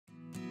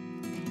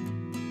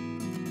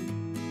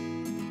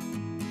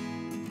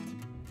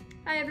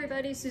Hi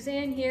everybody,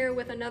 Suzanne here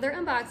with another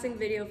unboxing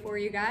video for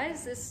you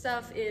guys. This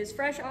stuff is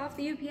fresh off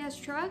the UPS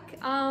truck.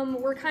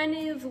 We're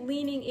kind of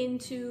leaning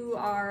into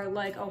our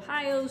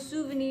Ohio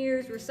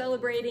souvenirs. We're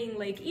celebrating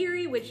Lake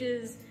Erie, which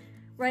is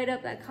right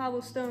up that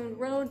cobblestone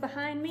road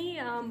behind me.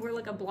 We're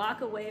like a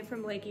block away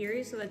from Lake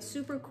Erie, so that's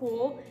super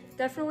cool.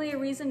 Definitely a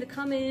reason to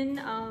come in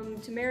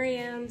to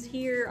Marianne's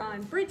here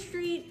on Bridge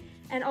Street.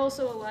 And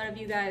also a lot of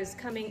you guys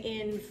coming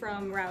in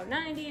from Route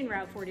 90 and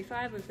Route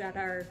 45. We've got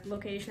our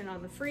location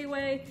on the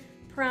freeway,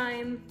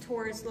 prime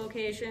tourist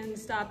location.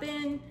 Stop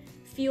in,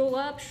 fuel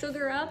up,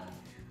 sugar up,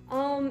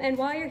 and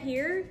while you're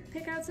here,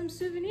 pick out some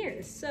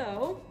souvenirs.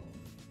 So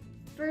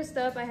first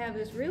up, I have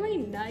this really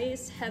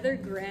nice heather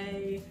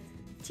gray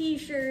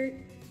t-shirt,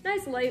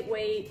 nice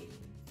lightweight.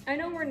 I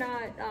know we're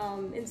not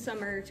in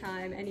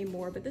summertime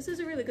anymore, but this is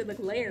a really good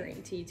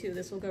layering tee too.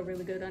 This will go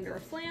really good under a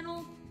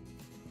flannel.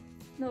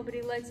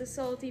 Nobody likes a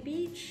salty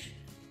beach.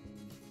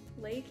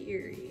 Lake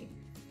Erie.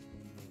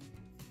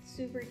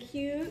 Super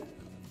cute,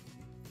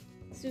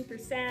 super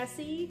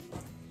sassy.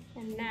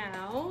 And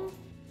now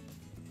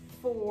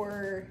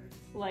for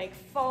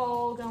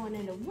fall going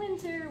into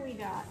winter, we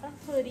got a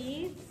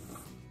hoodie.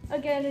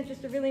 Again, it's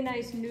just a really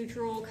nice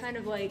neutral, kind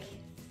of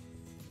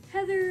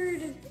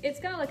heathered. It's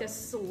got a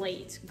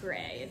slate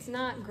gray. It's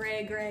not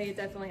gray, it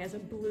definitely has a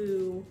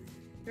blue,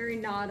 very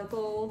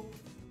nautical.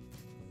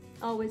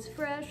 Always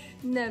fresh,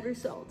 never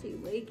salty,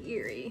 Lake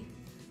Erie.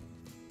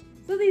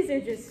 So these are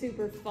just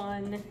super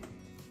fun.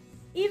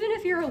 Even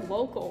if you're a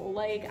local,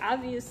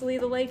 obviously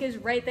the lake is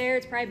right there.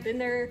 It's probably been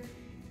there,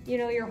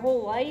 your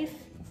whole life.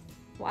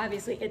 Well,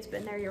 obviously it's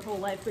been there your whole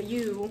life, but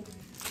you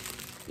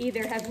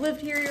either have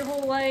lived here your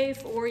whole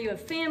life or you have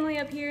family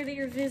up here that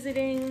you're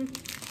visiting.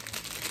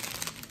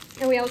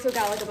 And we also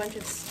got a bunch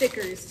of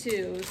stickers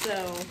too,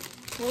 so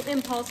we'll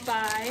impulse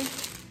buy.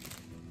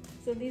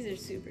 So these are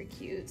super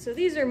cute. So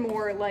these are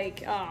more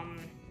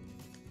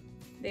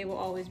they will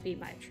always be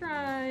my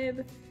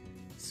tribe,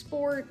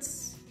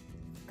 sports,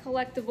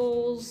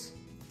 collectibles.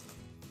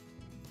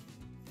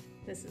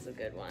 This is a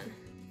good one.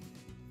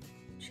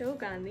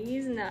 Choke on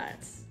these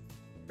nuts.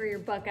 For your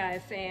Buckeye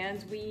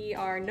fans, we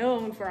are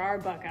known for our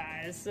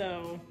Buckeyes.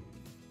 So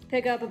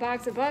pick up a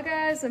box of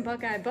Buckeyes, some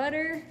Buckeye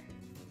butter,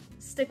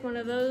 stick one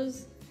of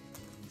those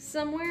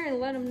somewhere and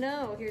let them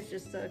know. Here's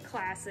just a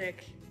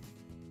classic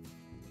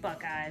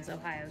Buckeyes,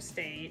 Ohio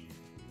State.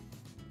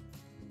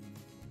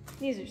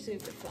 These are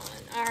super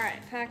fun. All right,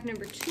 pack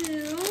number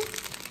 2.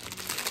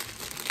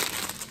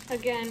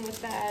 Again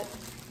with that,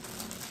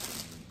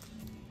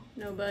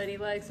 nobody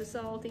likes a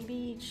salty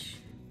beach.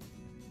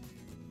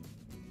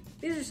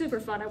 These are super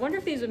fun. I wonder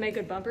if these would make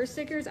good bumper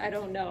stickers. I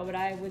don't know, but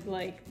I would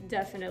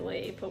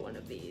definitely put one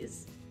of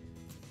these.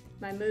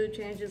 My mood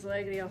changes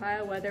like the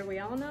Ohio weather. We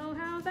all know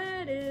how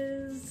that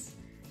is.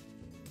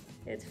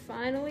 It's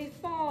finally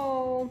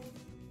fall.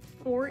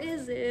 Or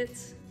is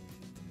it?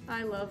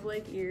 I love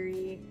Lake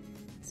Erie.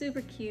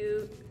 Super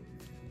cute.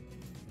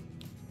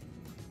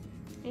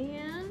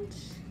 And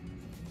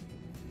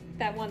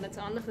that one that's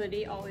on the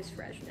hoodie, always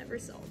fresh, never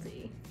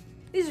salty.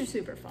 These are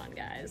super fun,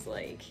 guys.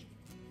 Like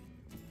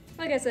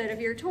I said, if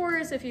you're a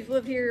tourist, if you've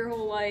lived here your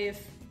whole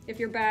life, if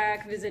you're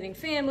back visiting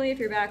family, if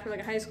you're back for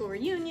a high school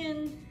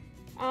reunion,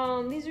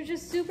 these are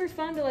just super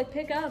fun to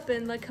pick up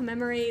and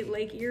commemorate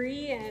Lake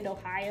Erie and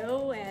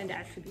Ohio and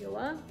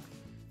Ashtabula.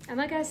 And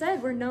like I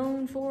said, we're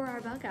known for our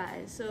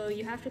Buckeyes, so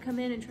you have to come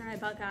in and try a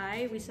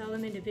Buckeye. We sell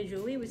them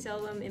individually. We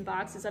sell them in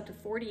boxes up to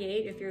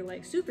 48 if you're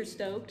super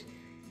stoked.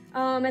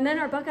 And then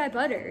our Buckeye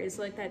butter is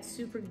that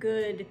super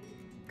good,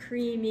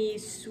 creamy,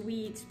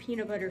 sweet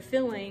peanut butter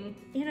filling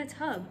in a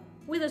tub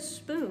with a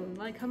spoon.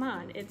 Come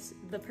on, it's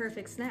the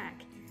perfect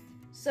snack.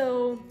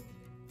 So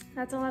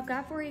that's all I've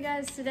got for you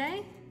guys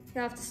today.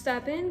 You'll have to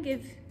stop in,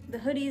 give the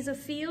hoodies a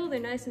feel. They're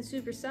nice and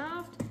super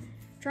soft.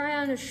 Try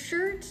on a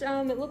shirt.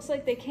 It looks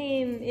like they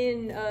came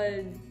in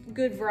a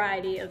good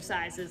variety of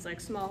sizes,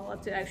 small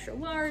up to extra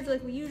large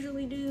like we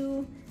usually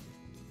do.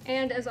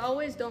 And as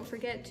always, don't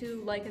forget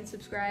to like and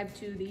subscribe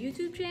to the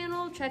YouTube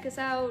channel. Check us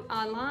out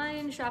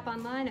online, shop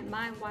online at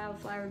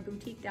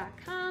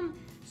mywildflowerboutique.com.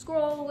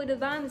 Scroll all the way to the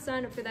bottom and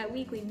sign up for that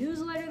weekly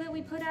newsletter that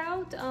we put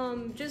out.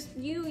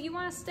 You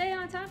want to stay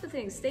on top of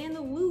things, stay in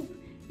the loop.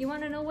 You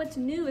want to know what's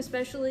new,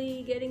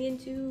 especially getting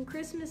into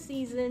Christmas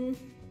season.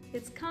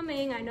 It's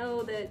coming. I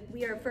know that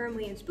we are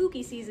firmly in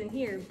spooky season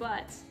here,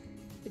 but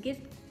the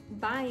gift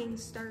buying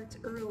starts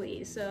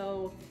early.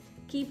 So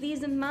keep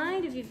these in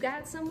mind. If you've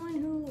got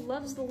someone who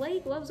loves the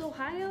lake, loves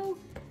Ohio,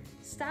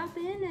 stop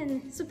in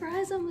and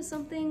surprise them with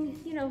something,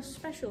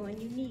 special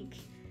and unique.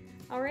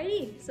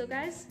 Alrighty, so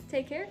guys,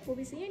 take care. We'll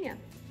be seeing ya.